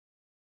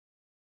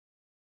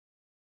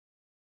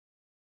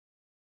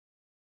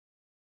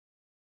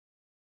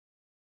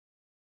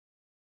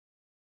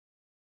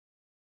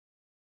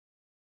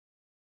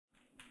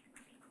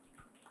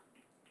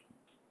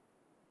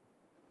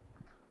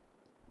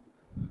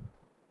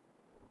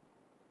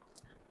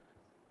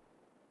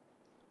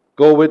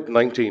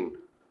COVID-19,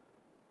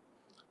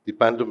 the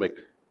pandemic,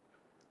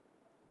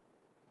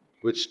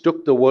 which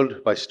took the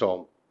world by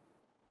storm.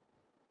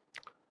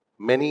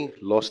 Many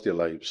lost their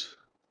lives.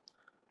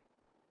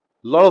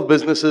 A lot of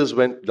businesses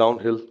went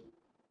downhill.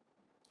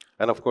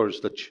 And of course,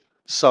 the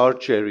sour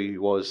cherry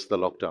was the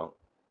lockdown.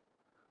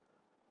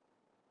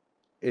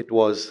 It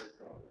was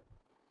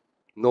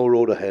no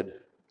road ahead.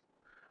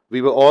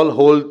 We were all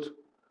holed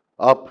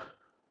up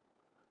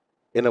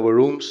in our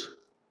rooms,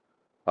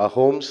 our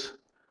homes,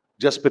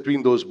 just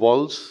between those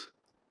walls,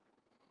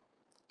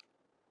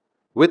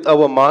 with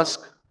our mask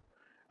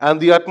and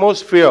the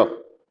utmost fear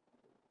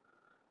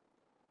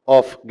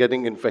of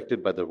getting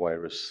infected by the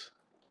virus.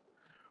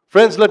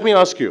 Friends, let me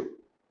ask you,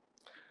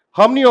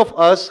 how many of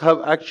us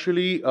have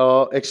actually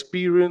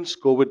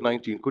experienced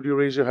COVID-19? Could you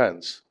raise your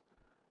hands?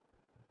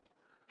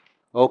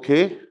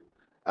 Okay.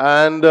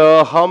 And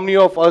how many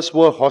of us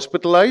were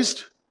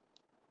hospitalized?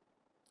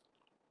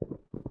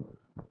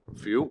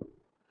 Few.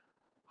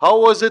 How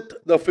was it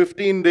the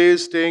 15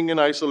 days staying in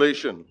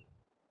isolation?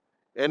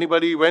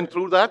 Anybody went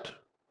through that?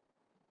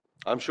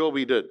 I'm sure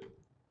we did.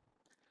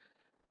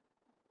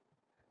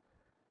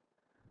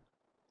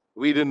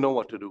 We didn't know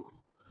what to do.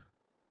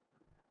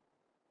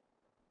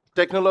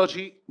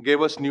 Technology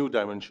gave us new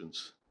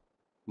dimensions,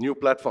 new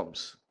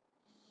platforms.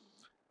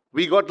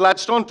 We got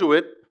latched onto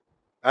it,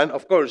 and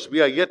of course,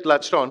 we are yet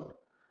latched on,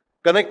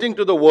 connecting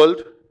to the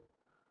world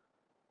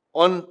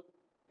on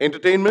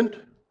entertainment,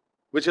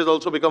 which has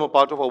also become a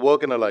part of our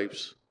work and our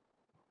lives.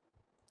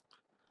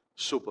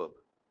 Superb.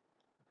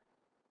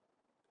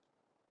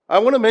 I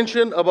want to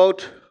mention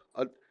about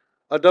a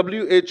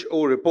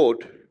WHO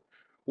report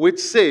which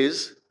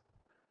says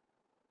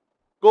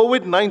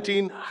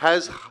COVID-19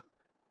 has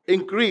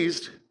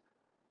increased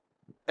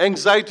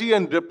anxiety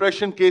and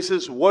depression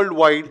cases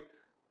worldwide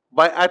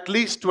by at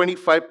least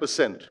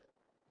 25%.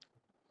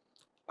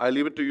 I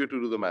leave it to you to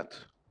do the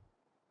math.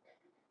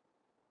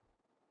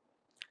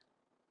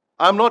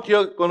 I'm not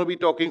here going to be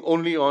talking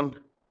only on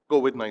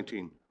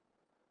COVID-19.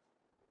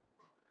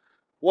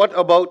 What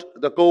about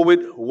the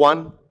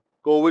COVID-1,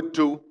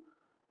 COVID-2,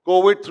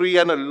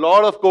 COVID-3, and a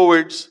lot of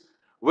COVIDs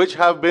which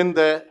have been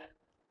there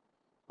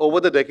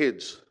over the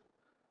decades,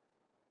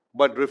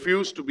 but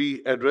refuse to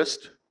be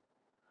addressed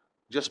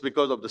just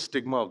because of the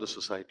stigma of the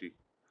society?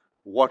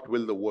 What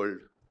will the world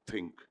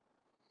think?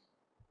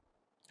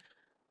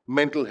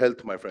 Mental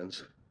health, my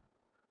friends.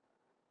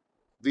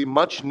 The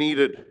much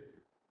needed,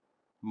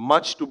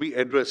 much to be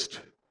addressed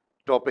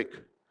topic,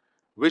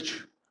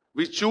 which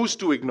we choose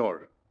to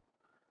ignore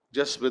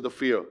just with the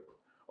fear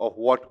of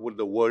what would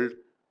the world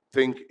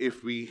think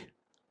if we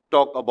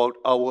talk about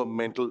our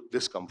mental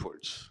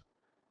discomforts.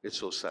 It's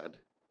so sad.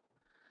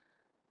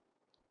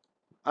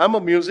 I'm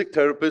a music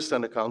therapist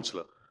and a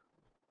counselor.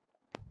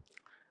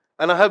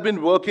 And I have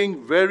been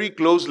working very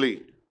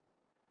closely,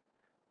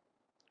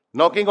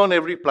 knocking on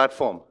every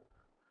platform,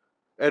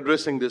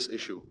 addressing this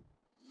issue.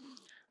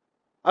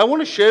 I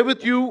want to share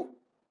with you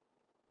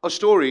a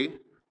story.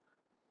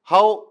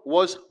 How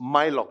was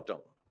my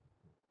lockdown?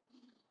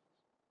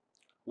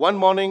 One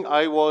morning,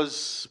 I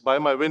was by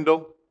my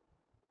window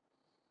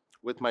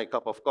with my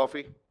cup of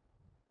coffee,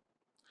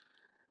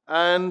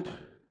 and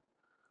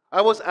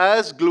I was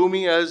as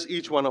gloomy as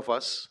each one of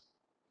us,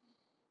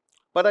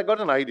 but I got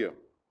an idea.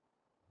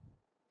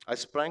 I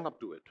sprang up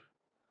to it.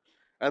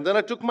 And then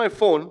I took my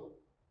phone,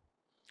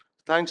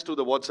 thanks to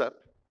the WhatsApp.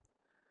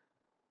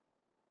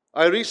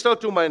 I reached out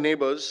to my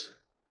neighbors,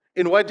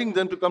 inviting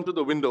them to come to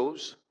the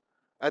windows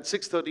at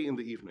 6:30 in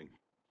the evening.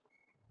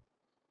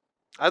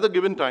 At a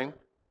given time,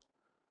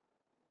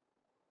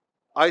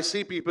 I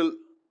see people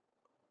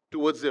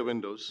towards their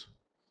windows.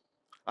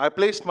 I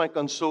placed my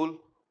console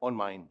on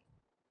mine,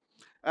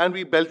 and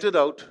we belted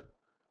out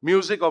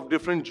music of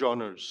different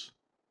genres.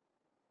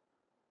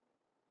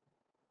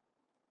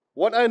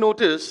 What I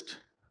noticed,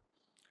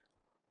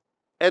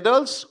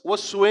 adults were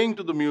swaying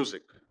to the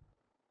music,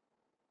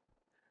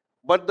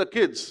 but the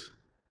kids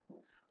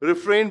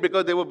refrained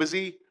because they were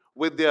busy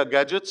with their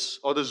gadgets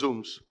or the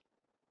Zooms.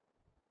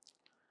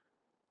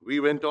 We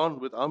went on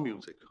with our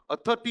music, a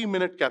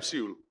 30-minute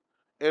capsule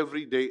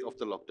every day of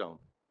the lockdown.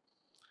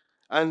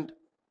 And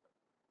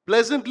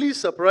pleasantly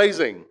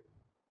surprising,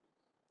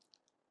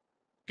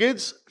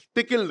 kids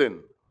tickled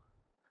in,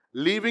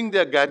 leaving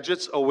their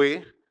gadgets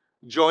away,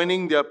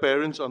 joining their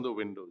parents on the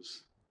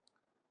windows.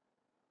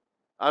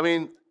 I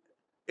mean,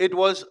 it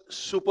was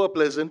super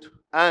pleasant,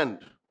 and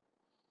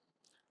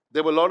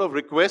there were a lot of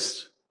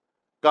requests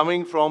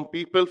coming from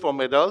people, from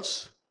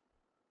adults,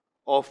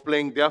 of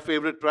playing their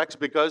favorite tracks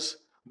because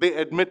they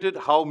admitted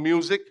how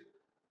music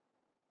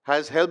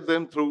has helped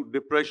them through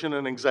depression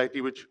and anxiety,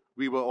 which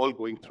we were all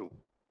going through.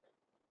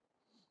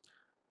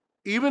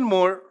 Even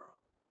more,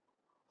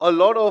 a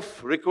lot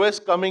of requests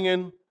coming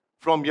in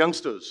from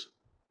youngsters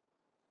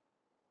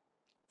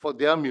for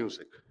their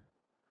music,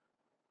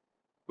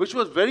 which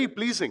was very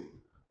pleasing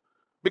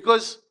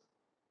because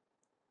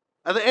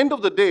at the end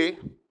of the day,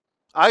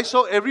 I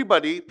saw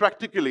everybody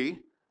practically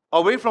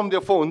away from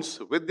their phones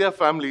with their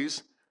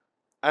families,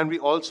 and we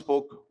all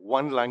spoke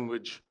one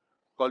language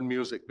called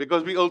music,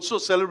 because we also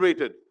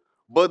celebrated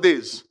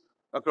birthdays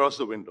across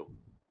the window.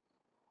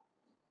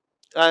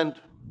 And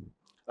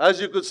as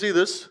you could see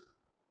this,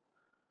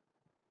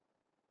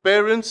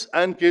 parents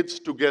and kids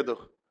together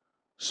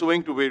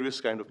swaying to various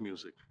kind of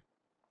music.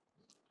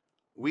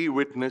 We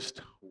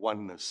witnessed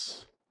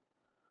oneness.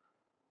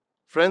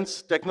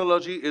 Friends,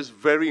 technology is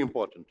very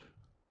important.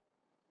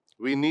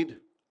 We need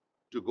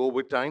to go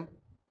with time.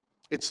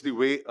 It's the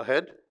way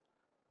ahead.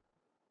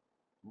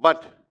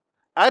 But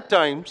at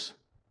times,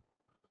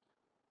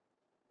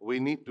 we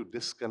need to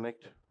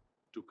disconnect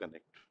to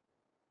connect.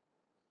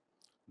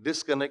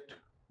 Disconnect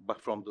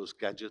from those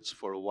gadgets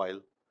for a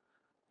while.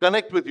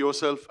 Connect with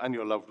yourself and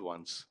your loved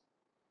ones.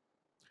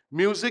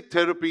 Music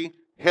therapy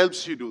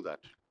helps you do that.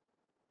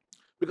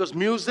 Because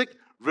music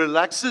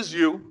relaxes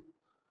you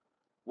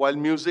while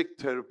music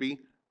therapy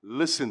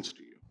listens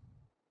to you.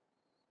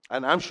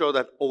 And I'm sure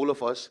that all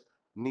of us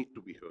need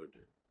to be heard.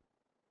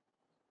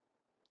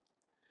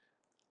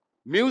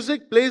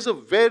 Music plays a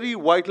very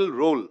vital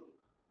role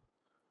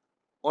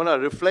on our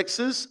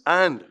reflexes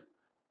and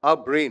our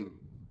brain.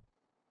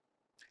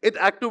 It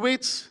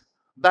activates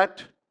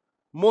that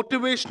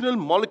motivational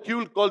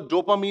molecule called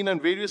dopamine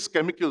and various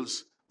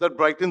chemicals that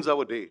brightens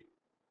our day.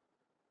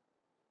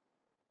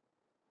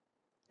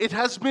 It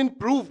has been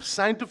proved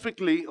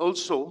scientifically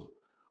also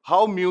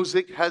how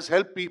music has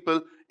helped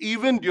people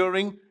even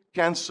during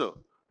cancer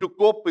to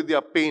cope with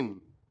their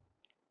pain,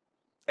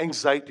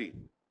 anxiety.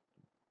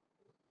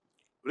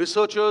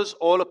 Researchers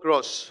all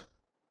across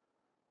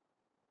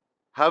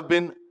have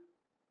been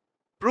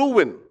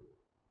proven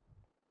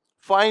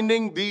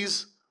finding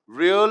these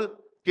real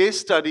case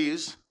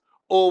studies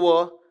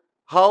over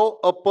how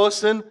a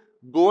person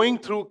going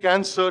through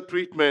cancer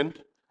treatment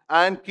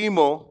and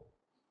chemo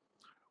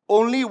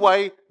only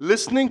by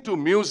listening to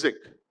music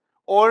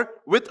or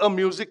with a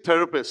music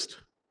therapist,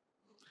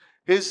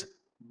 his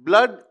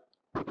blood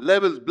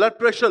levels, blood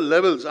pressure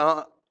levels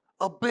are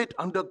a bit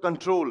under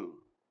control.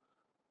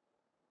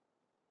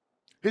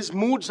 His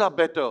moods are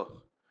better.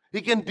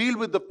 He can deal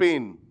with the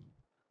pain.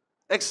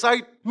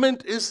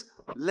 Excitement is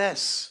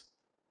less.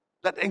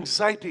 That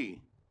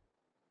anxiety.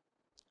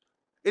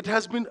 It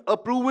has been a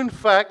proven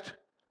fact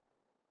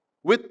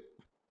with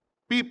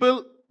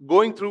people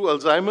going through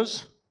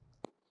Alzheimer's,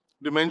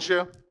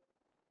 dementia.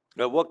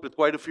 I've worked with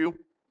quite a few.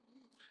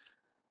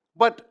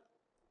 But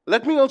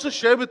let me also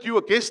share with you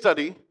a case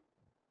study.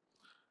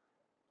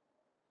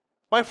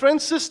 My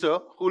friend's sister,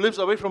 who lives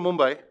away from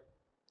Mumbai,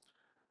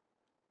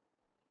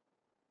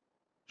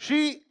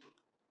 she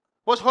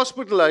was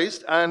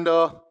hospitalized and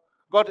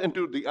got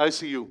into the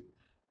ICU.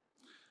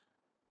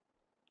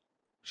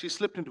 She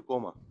slipped into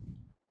coma.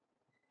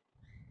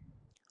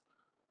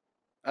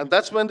 And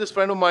that's when this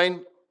friend of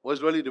mine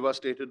was really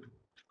devastated,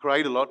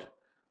 cried a lot,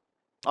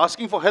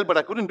 asking for help, but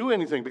I couldn't do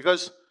anything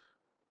because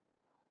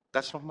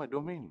that's not my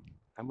domain.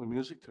 I'm a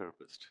music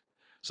therapist.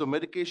 So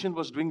medication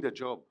was doing their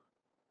job.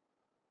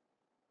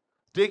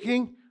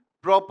 Taking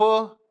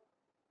proper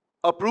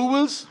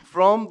approvals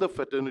from the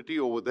fraternity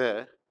over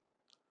there,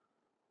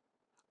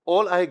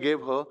 all I gave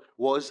her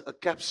was a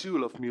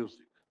capsule of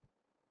music.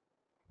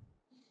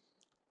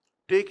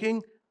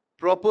 Taking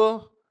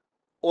proper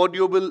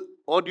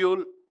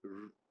audio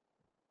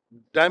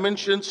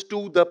dimensions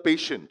to the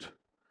patient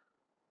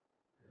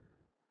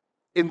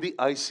in the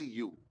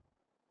ICU.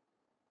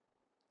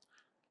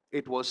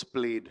 It was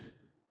played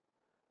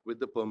with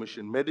the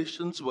permission.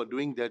 Medicines were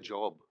doing their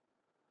job.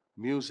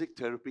 Music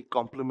therapy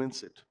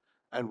complements it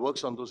and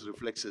works on those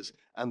reflexes.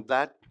 And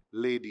that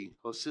lady,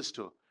 her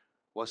sister,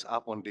 was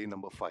up on day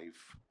number 5.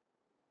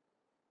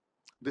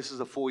 This is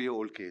a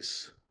 4-year-old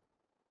case.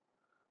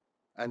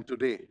 And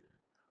today,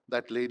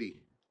 that lady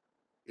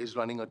is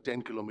running a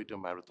 10-kilometer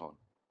marathon.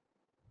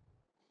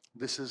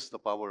 This is the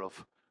power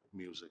of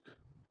music.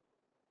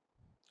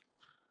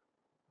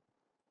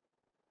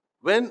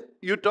 When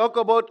you talk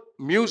about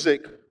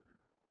music,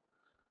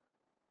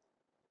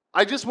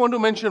 I just want to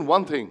mention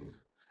one thing.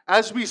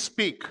 As we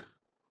speak,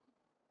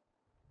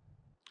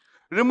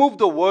 remove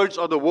the words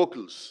or the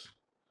vocals,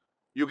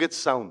 you get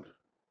sound.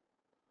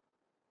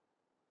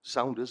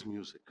 Sound is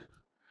music.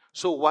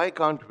 So why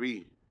can't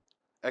we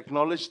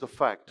acknowledge the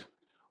fact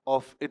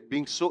of it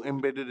being so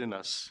embedded in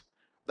us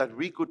that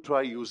we could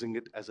try using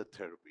it as a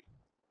therapy?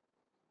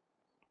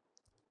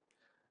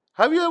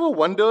 Have you ever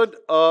wondered,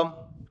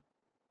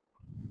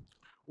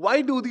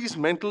 why do these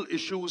mental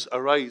issues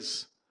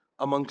arise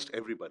amongst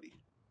everybody?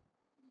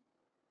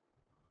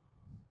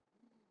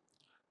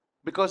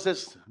 Because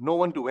there's no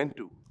one to vent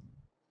to.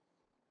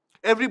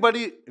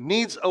 Everybody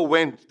needs a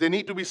vent. They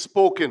need to be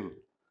spoken.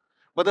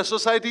 But the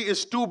society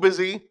is too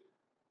busy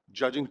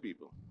judging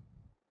people.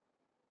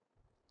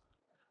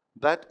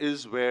 That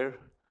is where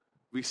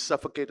we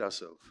suffocate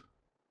ourselves.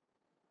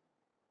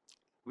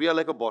 We are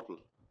like a bottle.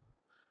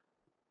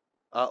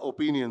 Our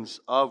opinions,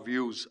 our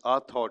views, our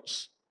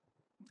thoughts,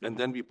 and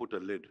then we put a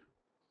lid,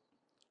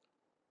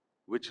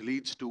 which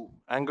leads to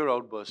anger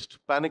outbursts,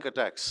 panic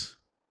attacks,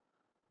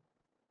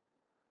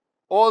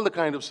 all the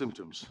kind of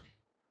symptoms,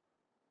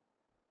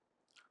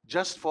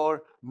 just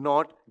for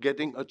not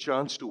getting a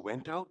chance to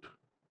vent out.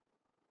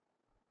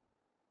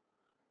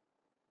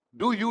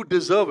 Do you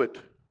deserve it?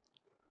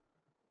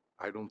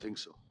 I don't think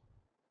so.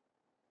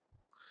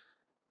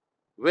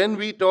 When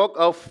we talk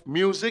of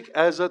music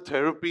as a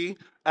therapy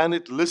and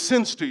it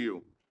listens to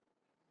you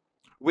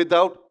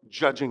without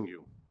judging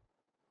you,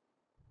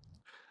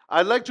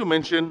 I'd like to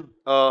mention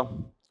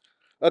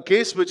a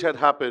case which had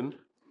happened,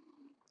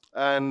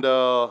 and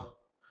a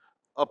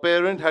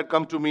parent had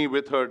come to me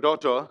with her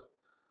daughter.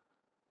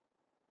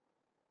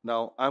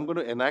 Now, I'm going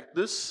to enact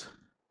this.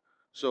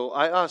 So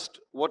I asked,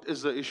 what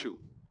is the issue?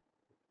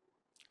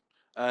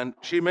 And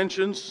she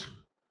mentions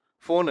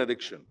phone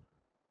addiction.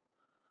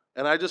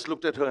 And I just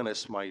looked at her and I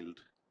smiled.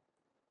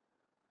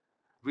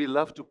 We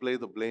love to play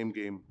the blame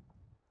game.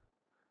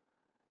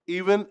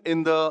 Even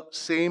in the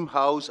same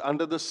house,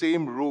 under the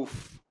same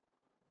roof,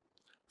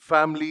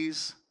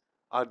 families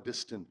are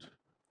distant.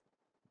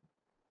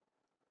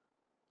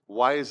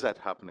 Why is that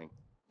happening?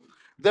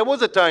 There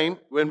was a time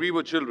when we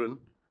were children,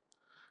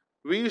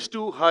 we used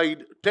to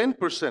hide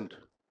 10%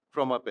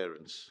 from our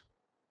parents.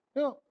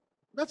 Yeah,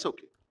 that's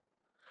okay.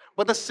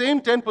 But the same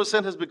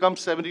 10% has become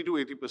 70 to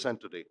 80%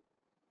 today.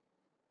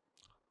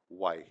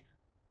 Why?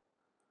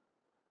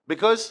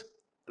 Because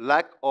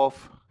lack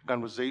of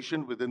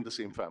conversation within the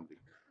same family.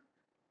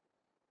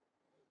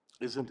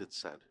 Isn't it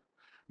sad?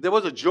 There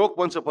was a joke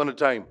once upon a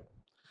time.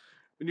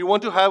 When you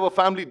want to have a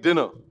family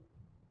dinner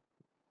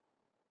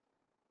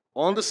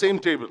on the same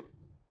table,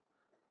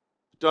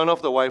 turn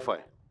off the Wi-Fi.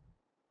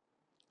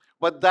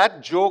 But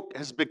that joke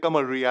has become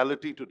a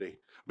reality today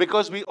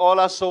because we all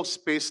are so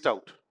spaced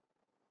out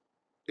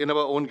in our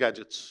own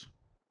gadgets.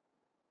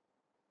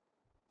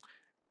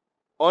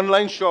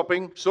 Online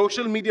shopping,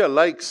 social media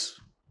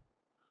likes,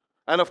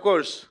 and of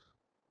course,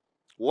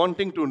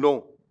 wanting to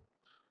know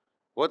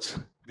what's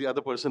the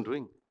other person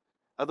doing,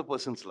 other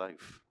person's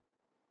life.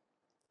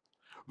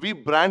 We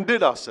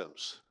branded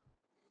ourselves.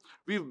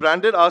 We've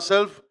branded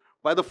ourselves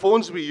by the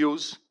phones we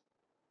use,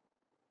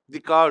 the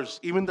cars,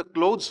 even the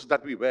clothes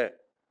that we wear.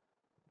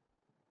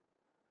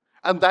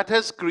 And that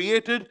has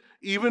created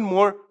even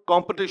more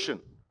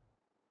competition,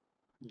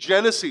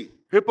 jealousy,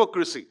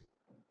 hypocrisy,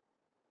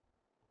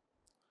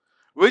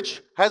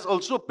 which has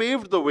also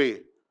paved the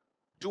way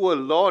to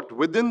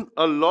within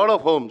a lot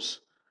of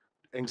homes,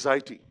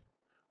 anxiety,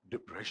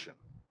 depression.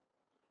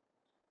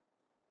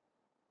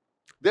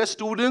 There are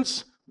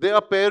students, there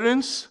are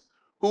parents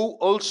who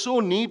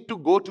also need to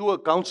go to a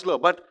counselor.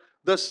 But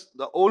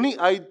the only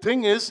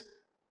thing is,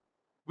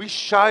 we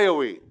shy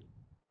away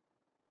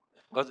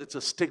because it's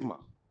a stigma.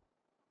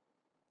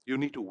 You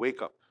need to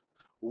wake up.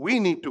 We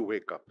need to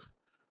wake up.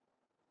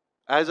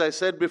 As I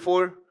said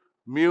before,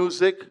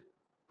 music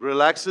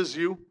relaxes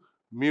you,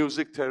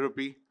 music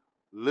therapy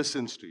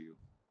listens to you.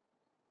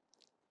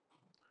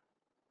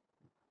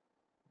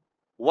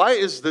 Why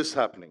is this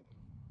happening?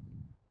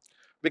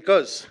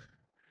 Because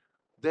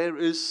there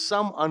is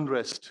some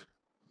unrest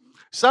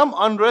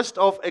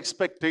of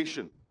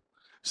expectation,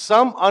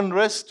 some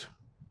unrest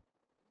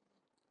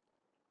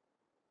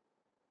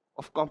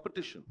of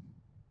competition.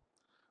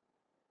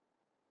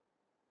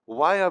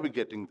 Why are we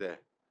getting there?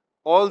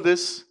 All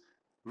this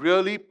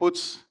really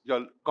puts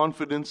your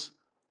confidence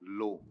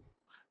low,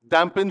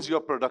 dampens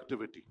your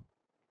productivity.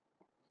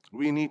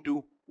 We need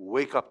to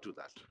wake up to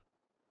that.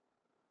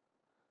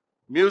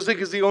 Music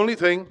is the only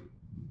thing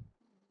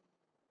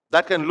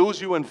that can lose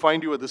you and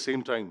find you at the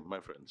same time, my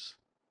friends.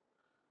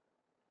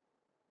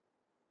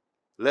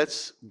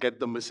 Let's get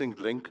the missing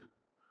link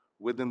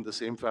within the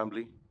same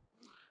family.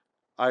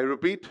 I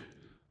repeat,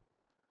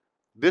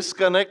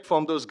 disconnect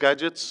from those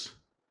gadgets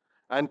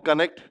and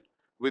connect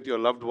with your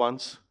loved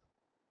ones.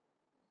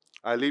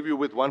 I leave you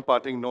with one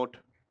parting note.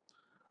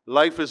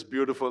 Life is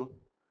beautiful.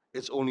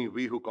 It's only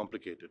we who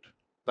complicate it.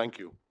 Thank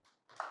you.